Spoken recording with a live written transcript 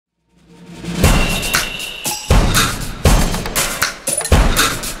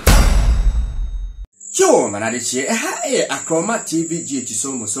manade Akroma TV GH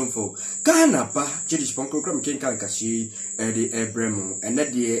Somo Somfo Ghana ba Jiddish Ponkogram Kinkan Kashi the Ebremo and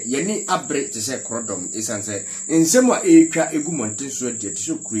that the Yeni Abre to say Crodom is answer in some way egu mountain so dear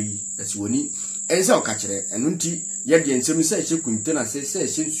to cree as woni and so catch it and unti yet the ensem say she couldn't say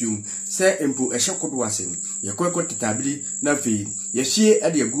say empu a shock wasin ya kweko titabili na fi ya shie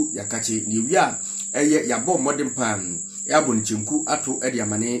ade egu ya kache ni wia eye ya bo modern pan ya bo nchimku ato ade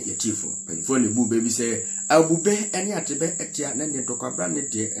amane ya tifo payfo ne bu baby say abube eni atebe etia na ne dokabra ne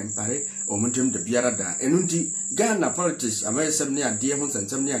de empare omuntem de biara da enunti Ghana politics amesem ne ade ho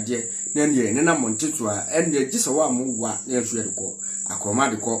sansem ne ade na ne na monteto a ene gisawa mu wa na enso yedeko akoma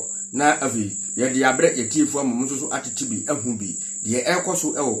de ko na afi ye de abre ye tifo amum so atitibi ahu bi de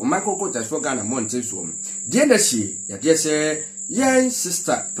ekoso ewo makoko tasfo Ghana monteso de na sie ya de se yen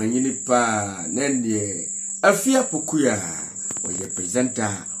sister panyini pa nende Afia Pokua oye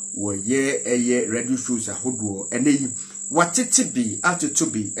presenter oye eye radio shows ahodo eneyi watete bi atoto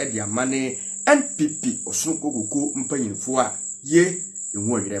bi e dia mane NPP osonkogogo mpanyinfo a ye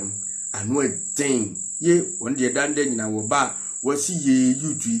enwo yerem anu eden ye wonde dande nyina wo ba wasi ye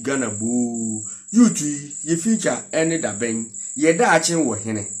YouTube Ghana bo YouTube ye feature ene da ben ye da achen wo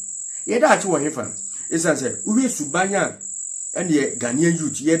hene ye da achen wo hefa esanse uwe subanya ene Ghanaian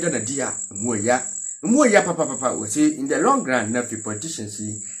youth ye da na dia enwo ya papa we say in the long run na fi politicians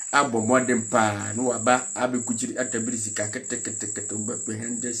abo modern pa no aba abekuchiri atabilisi kakete be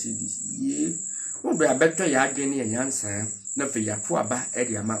hende cds ye mo be abeto ya adwene ya yansa na fi ya fo aba e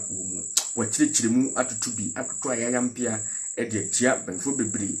de ama omu wa chirichiri mu atotubi atoto ayayampia e de tia benfo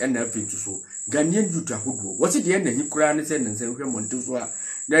bebri e na afi ntuso Ghanaian youth ahodo what de na hikura ne se nse hwe monteso a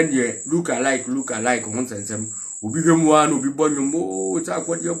na de look alike ho sensem obi hwemu a no obi bonyumo ta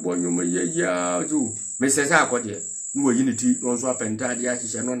akwode bonyumo ye ya tu mesesa akwode no wa unity no so apenta de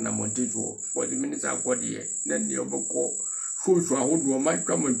ahihye no na monteso body minister akwode na ne oboko hwehwe ahodo ma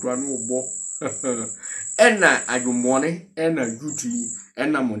twamantwa no obo ena adwumone ena yuti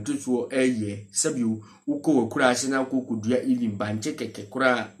ena monteso eye sabiu uko wakura asina kokudua ilimba nchekeke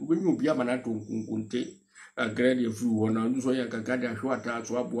kura ubenyu obi amana to nkunkunte agrade efu wona nso ya kakade ahwo ata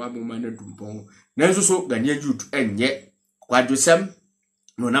so abo amoma na dumpon nanso so Ghanaian youth enye kwadosem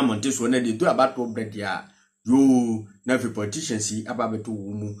no na monteso na de to abato bredia yo na fi politicians ababeto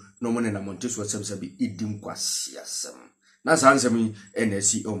wumu no mo na monteso semsabi idim kwasiasem na sansem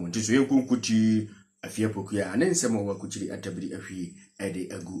NSC o monteso yenkunkuti Afia Pokua anensem o wakuchiri atabiri ahwi ede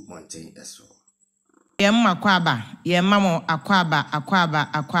agu mountain eso Yemma kwaba yemma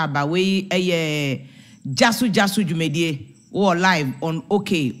akwaba we eye jasu jumedie or live on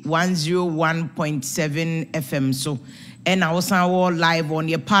OK 101.7 FM so and also live on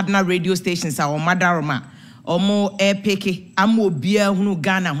your partner radio stations our Madaroma omo epeke amo bia hunu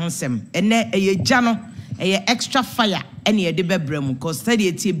Ghana honsem ene eye jano eye extra fire ene ye de bebrem cause study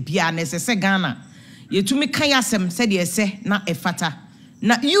etie bia na sese Ghana yetumi kan yasem said ye se na efata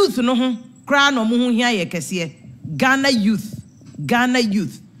na youth no ho kra no mo ho hia ye kese Ghana youth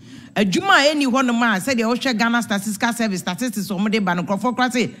Juma any one man said the Osha Ghana statistics or Mode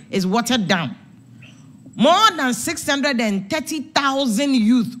Banocrofocracy is watered down. More than 630,000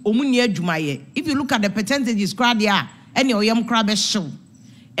 youth Omunia Jumaye. If you look at the percentages, crowd ya any oyam crab show.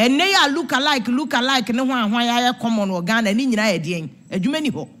 And they are look alike, no one why I common or Ghana and in a Jumani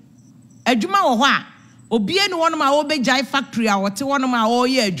ho. A Juma or wha Obien one of my old Jai factory or one of my all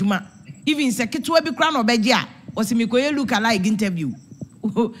year Juma. Even Sekituabi crown or Beja was a Mikoye look alike interview.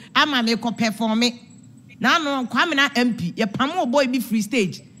 Ama me ko perform it. Now no Kwame na MP. Ye pamo boy be free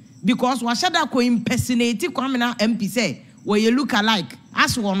stage because washada ko impersonate Kwame na MP say where you look alike.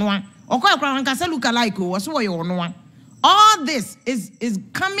 As one. Okwa kwa nka say look alike o so where you one. All this is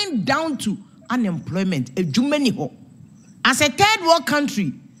coming down to unemployment. Ejumani ho. As a third world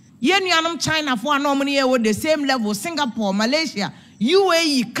country, ye nuanom China for normally with the same level Singapore, Malaysia,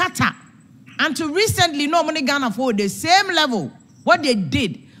 UAE, Qatar. And to recently normally Ghana for the same level. What they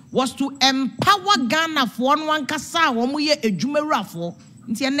did was to empower Ghana for one kasa womuye ejumera for.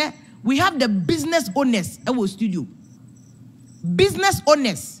 We have the business owners our studio. Business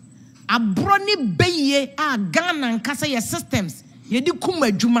owners abroni beye a Ghana and kasa your systems yedi kuma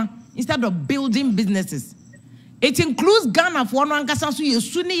ejuma instead of building businesses. It includes Ghana for one kasa so ye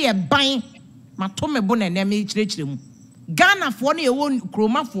suni ye ban matome bona na me chirechire mu. Ghana for no ye won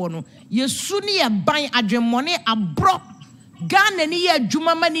kroma for no ye suni ye ban adwemmone abro Ghana ni ye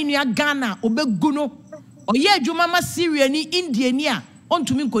adwuma mani nua Ghana obeguno oye adwuma ma Syria ni India ni a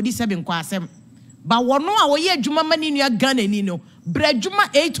ontumi nkodi 7 kwa asem ba wono a oye adwuma mani nua Ghana ni no bradwuma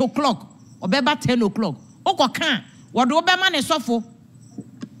 8 o'clock obeba 10 o'clock okoka wodo obema ne sofo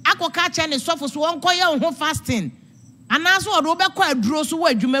akọ ka che ne sofo so won koye ho fasting anaso odo be kwa aduro so wa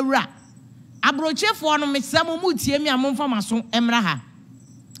adwumawura abrochefo no mesamo mutie mi amomfa maso emra ha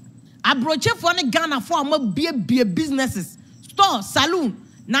abrochefo ne Ghana for am bie businesses store saloon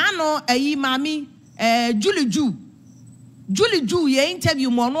na no ayi mami Julie Ju ye interview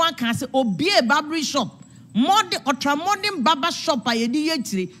mo no aka se obie barber shop modern barber shop ayedi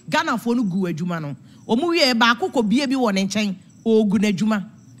yetire Ghana for no gu adwuma no omuwie ba akoko bie bi wo ne nchen ogu na adwuma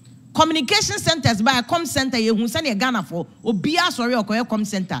communication centers by com center ye hu se ne Ghana for obia sorry okoye com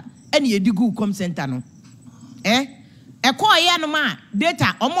center eni edigu com center no ekoye no ma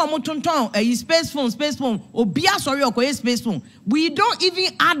data omo tonton space phone obia sorry okoye space phone we don't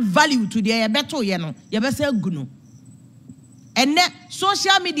even add value to the beto ye no ye be say gu no ene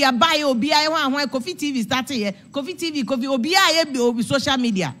social media buy obia ye ho Coffee TV start here Coffee TV obia ye be social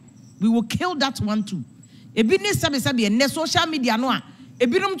media we will kill that one too ebi ne sabe ene social media no a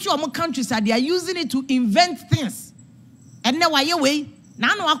ebinom to omo countries they are using it to invent things ene wa ye we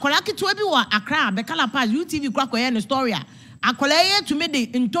na no akola kitu bi wa Accra Bekala Pass UTV kwa koye ne story akola ye to me the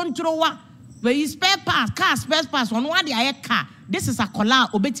ntontrowa we spare parts car spare parts on what they car this is akola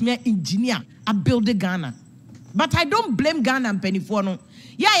obetime engineer a build Ghana but I don't blame Ghana and penifo no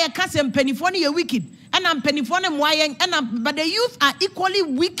yeah ye ka se penifo no ye wicked and am penifo no moyen and but the youth are equally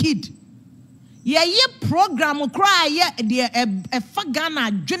wicked ye program cry ye de e fa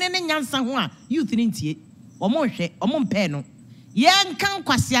Ghana dwene ne nyansa ho a youth ni ntie omo hwe omo mpe no yen kan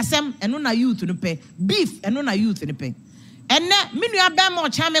kwasiasem eno na youth no pe beef eno na youth no pe enne menu abem o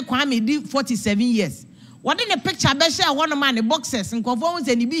cha me kwa me di 47 years what in the picture be share one man the boxes nkofo won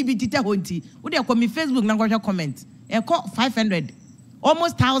se ni bibi tite honti wo de ko me Facebook na go comment e ko 500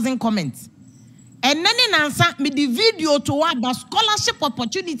 almost 1000 comments enne ne nansa me di video to wa about scholarship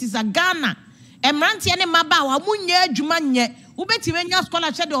opportunities at Ghana emrantie ne maba wa munye adwuma nye ubeti wenya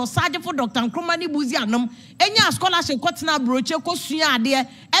scholarship de osaje for Dr. Nkrumah Buzi anom enya scholarship kotena broche ko sua ade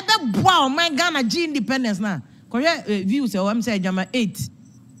ebe boa o man Ghana G independence na koye views e wam say jama 8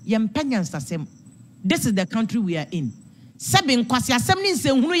 yem penyan sasem this is the country we are in seven kwasi asem ni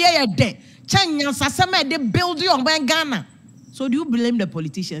nsenhunu ye de chenyan sasem e de build your man Ghana so do you blame the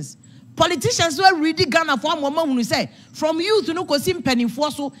politicians who read Ghana for mama hunu say from youth no kosi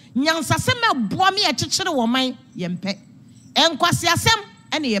mpanifo so nyansasem boa me e kekere wo man yempe enkwasi asem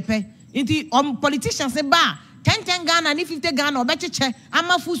ene yepe nti politicians say ba 10 Ghana ni 50 Ghana obecheche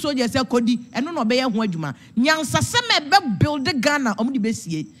amafu soldiers ekodi eno no obeye ho adwuma nyansasem ebe build Ghana omudi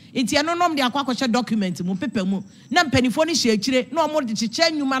besie nti eno nom de akwakoche document mu paper mu na mpanifo ni hye akire na omudi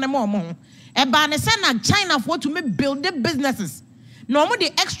cheche nyuma na mo ho e ba ne say na China for to me build the businesses no mo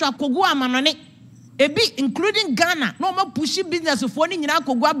the extra kogu amanone ebi including Ghana no mo push business for ni nyina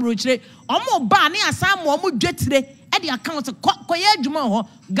kogu abrochire omo ba ne asam mo dwetire e the account koye adwuma ho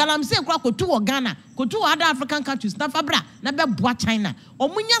galamse kwa kotu wo Ghana kotu other African countries na fabra na be boa China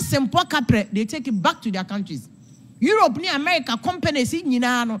omunya simple capre they take it back to their countries Europe ni America companies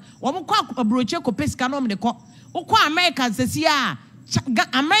nyina no omo kwa abrochire ko pesika no mo de ko ukwa America sesia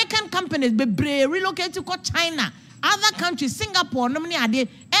American companies be relocate to China other countries Singapore no many ade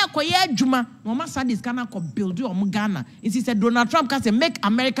ekoye adwuma no ma sadis kana ko build Ghana it is said Donald Trump can say make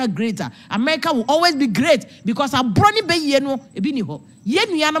America greater America will always be great because abroni be ye no ebi ni ho ye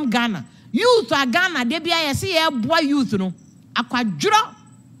nuanam Ghana youth a Ghana de bia ye say ye boy youth no akwadwuro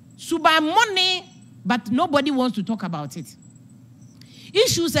subai money but nobody wants to talk about it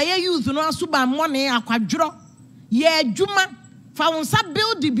issues say youth no subai money akwadwuro ye adwuma fa wonsa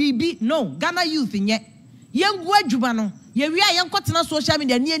build the BB no Ghana youth nye yengu adwuma no ye wi a yenkotena social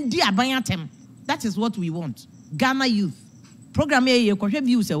media ne ndi aban atem that is what we want Ghana youth program ye kohwe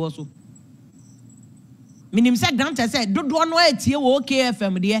views e wo so minim se grant say dodo no atie wo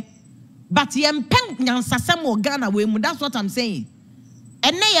KFM de but ye mpem nyansasem wo Ghana we mu that's what I'm saying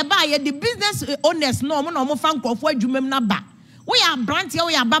enne ye ba ye the business owners no mo fa nkofo adwumam na ba we are brand here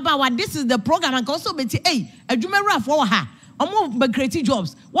we are baba wa this is the program and also be adwuma rafo ha omo creative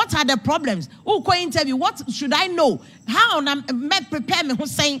jobs what are the problems who ko interview what should I know how na me prepare me who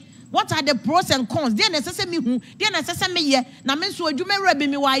saying what are the pros and cons dey necessary me hu dey necessary me ye na me so adwuma ra be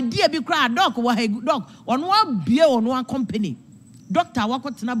me wa idea bi kra doc wa doc ono abie ono company doctor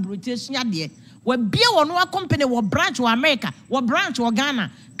wakotena brotation ade wa bie ono company wo branch wo America wo branch wo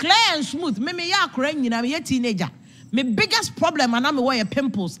Ghana clear and smooth me ya akra nyina me teenager me biggest problem and me wear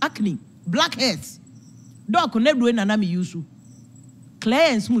pimples acne blackheads doc na do na me use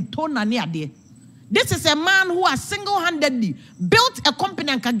clear and smooth tone na ade. This is a man who has single-handedly built a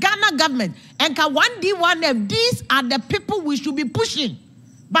company and Ghana government and 1D1F. These are the people we should be pushing.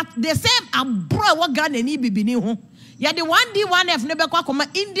 But they say, "I'm bro, what Ghana ni bibini ho." Yeah, the 1D1F never come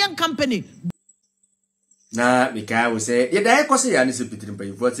Indian company. Na mika will say, yeah, that was a answer Peter by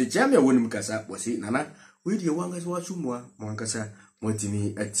what the Jamia wouldn't cassa was it, Nana. We the one as watch more, Moncasa,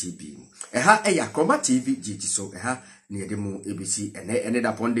 Montini at TB. Ha, a Yakoma TV, GT so, near the moon ABC, and ended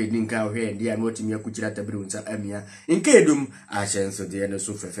upon the Ninka here and dear Motimia Kuchirata Brunza Amia. In Kedum, I shall so dear no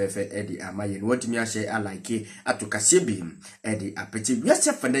sofa fefe, Eddie Amayan, Motimia say I like it, at to Cassibim, Eddie Apeti, yes,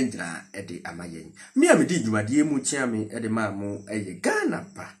 a Fandra, Eddie Amayan. Mia me did you, my dear Muchami, Eddie Mamu, a Ghana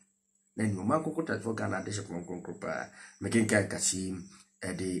pa. Then you mark for Ghana, Bishop Moncopa, making Kasim,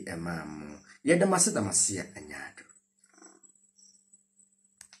 Eddie, a mamu. Yet the Master Masia and Yadu.